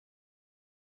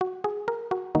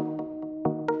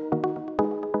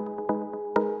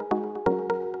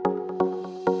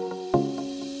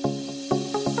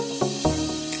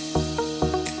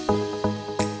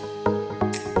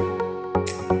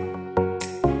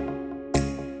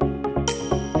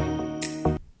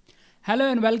Hello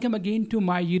and welcome again to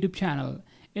my YouTube channel.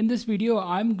 In this video,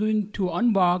 I'm going to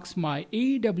unbox my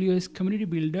AWS Community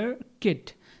Builder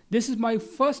kit. This is my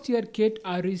first year kit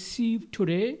I received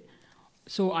today.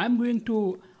 So I'm going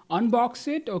to unbox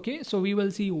it. Okay, so we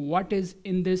will see what is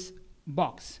in this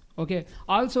box. Okay,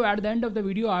 also at the end of the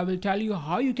video, I will tell you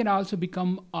how you can also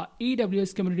become a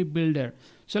AWS Community Builder.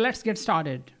 So let's get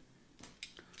started.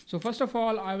 So first of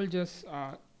all, I will just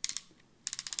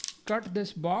cut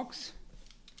this box.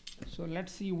 So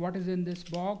let's see what is in this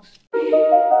box.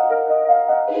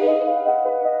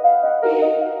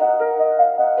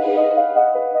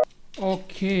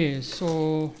 Okay,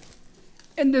 so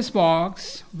in this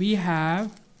box we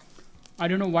have, I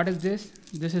don't know what is this.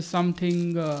 This is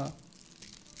something, a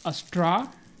straw.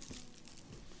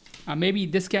 Maybe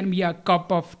this can be a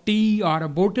cup of tea or a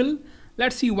bottle.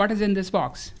 Let's see what is in this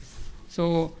box.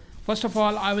 So first of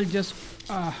all, I will just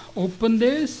open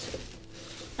this.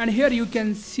 And here you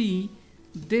can see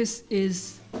this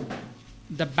is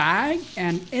the bag,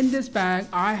 and in this bag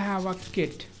I have a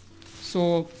kit.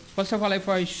 So first of all, if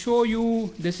I show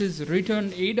you, this is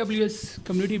written AWS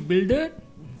Community Builder.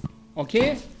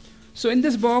 Okay, so in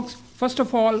this box, first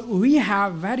of all, we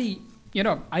have very,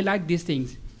 I like these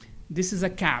things. This is a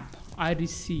cap I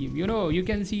received. You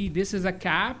can see this is a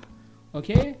cap.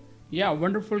 Okay, yeah,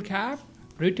 wonderful cap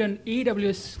written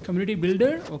AWS Community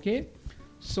Builder. Okay,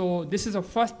 so this is the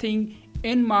first thing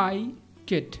in my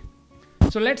kit.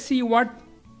 So let's see what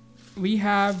we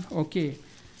have. Okay,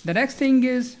 the next thing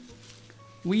is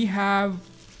we have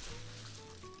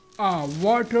a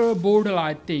water bottle,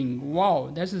 I think.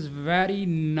 Wow, this is very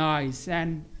nice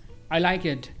and I like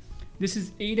it. This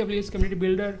is AWS Community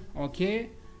Builder.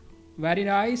 Okay, very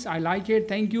nice. I like it.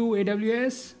 Thank you,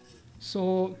 AWS.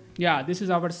 So yeah, this is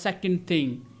our second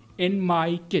thing in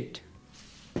my kit.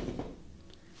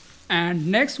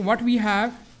 And next, what we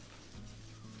have,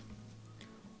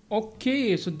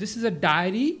 okay, so this is a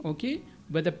diary, okay,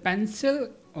 with a pencil,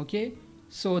 okay.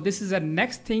 So this is the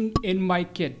next thing in my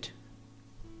kit.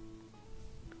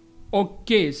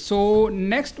 Okay, so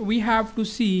next we have to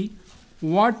see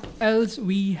what else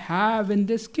we have in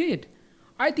this kit.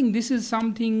 I think this is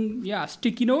something, yeah,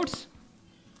 sticky notes.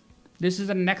 This is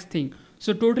the next thing.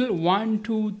 So total 1,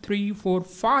 2, 3, 4,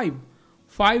 5.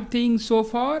 5 things so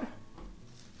far.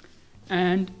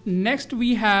 And next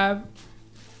we have,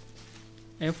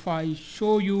 if I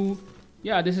show you,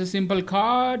 yeah, this is simple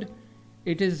card.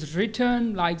 It is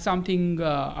written like something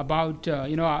about,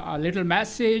 a little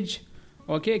message.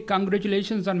 Okay,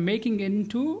 congratulations on making it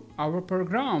into our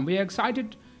program. We are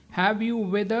excited to have you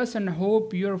with us and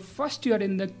hope your first year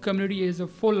in the community is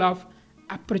full of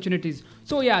opportunities.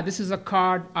 So yeah, this is a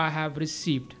card I have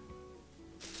received.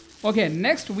 Okay,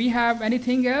 next we have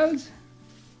anything else?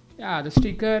 Yeah, the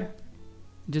sticker.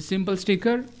 Just simple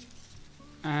sticker.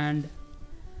 And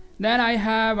then I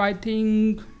have, I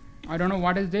think, I don't know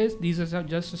what is this. These are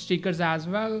just stickers as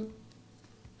well.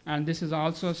 And this is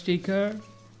also a sticker.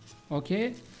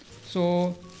 Okay,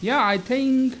 so yeah, I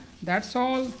think that's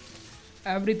all,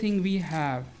 everything we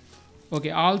have.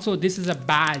 Okay, also this is a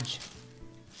badge.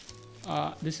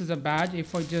 This is a badge.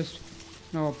 If I just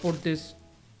now put this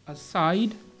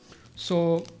aside,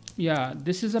 so yeah,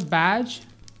 this is a badge,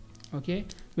 okay,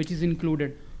 which is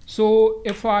included. So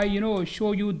if I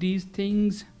show you these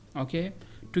things, okay,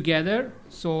 together,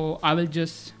 so I will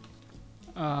just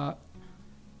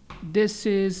this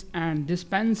is, and this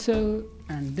pencil,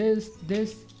 and this,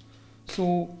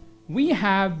 so we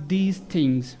have these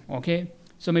things. Okay,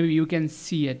 so maybe you can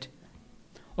see it.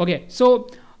 Okay, so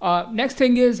next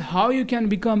thing is how you can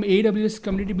become AWS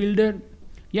Community Builder.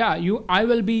 Yeah, I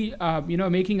will be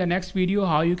making a next video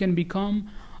how you can become.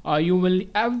 You will,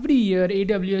 every year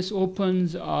AWS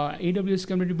opens AWS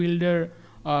Community Builder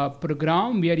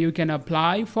program where you can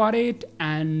apply for it.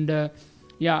 And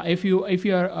yeah, if you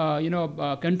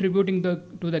are contributing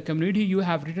to the community, you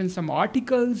have written some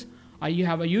articles, you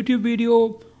have a YouTube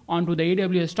video onto the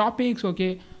AWS topics.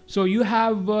 Okay, so you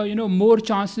have more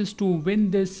chances to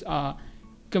win this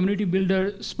community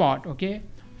builder spot. Okay,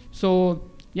 so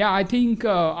yeah, I think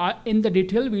in the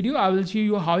detailed video, I will show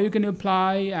you how you can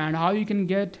apply and how you can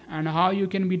get and how you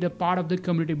can be the part of the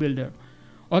community builder.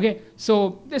 Okay,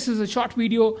 so this is a short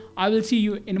video. I will see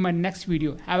you in my next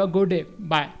video. Have a good day.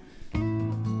 Bye.